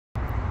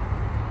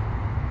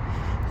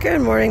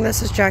Good morning,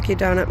 this is Jackie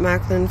down at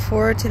Maclin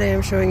Ford. Today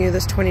I'm showing you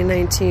this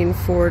 2019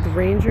 Ford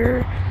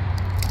Ranger.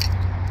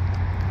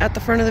 At the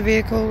front of the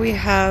vehicle we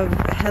have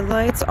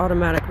headlights,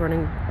 automatic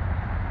running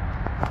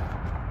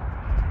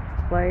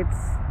lights,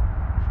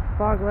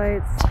 fog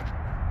lights,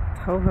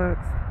 tow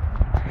hooks,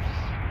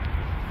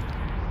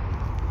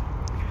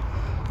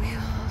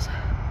 wheels.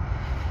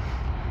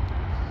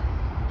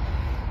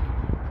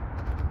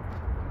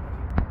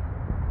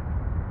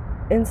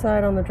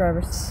 Inside on the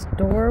driver's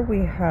door we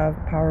have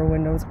power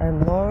windows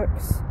and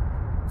locks,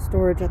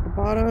 storage at the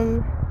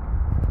bottom.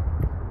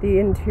 The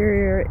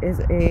interior is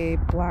a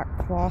black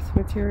cloth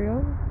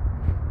material.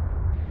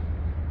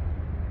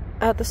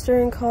 At the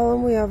steering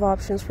column we have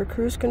options for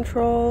cruise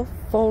control,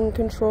 phone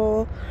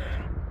control,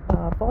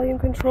 volume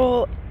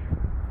control,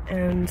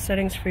 and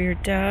settings for your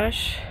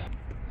dash.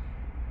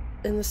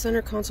 In the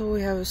center console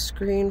we have a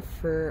screen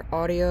for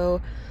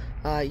audio.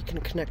 You can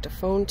connect a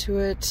phone to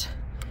it,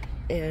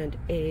 and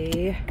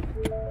a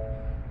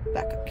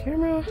backup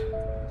camera.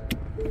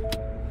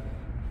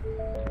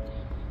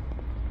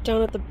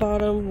 Down at the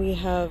bottom we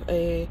have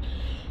a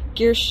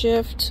gear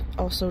shift,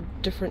 also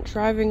different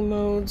driving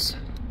modes,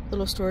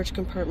 little storage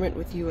compartment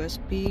with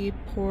USB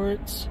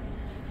ports,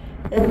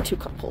 and 2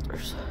 cup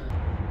holders.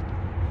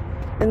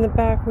 In the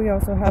back we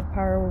also have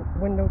power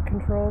window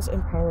controls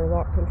and power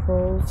lock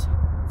controls,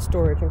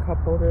 storage and cup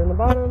holder in the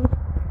bottom,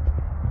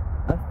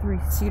 a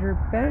 3-seater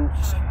bench,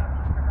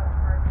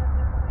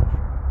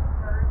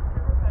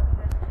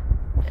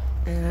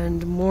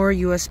 and more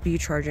USB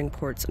charging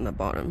ports in the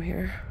bottom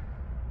here.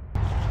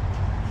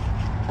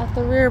 At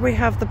the rear we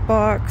have the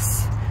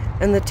box,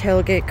 and the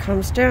tailgate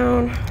comes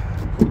down.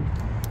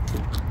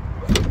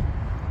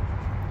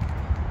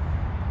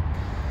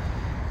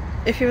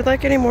 If you would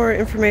like any more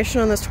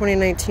information on this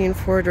 2019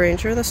 Ford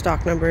Ranger, the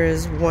stock number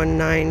is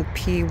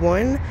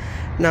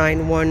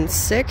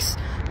 19P1916.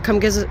 Come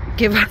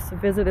give us a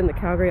visit in the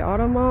Calgary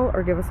Auto Mall,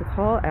 or give us a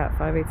call at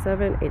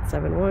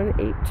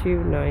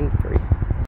 587-871-8293.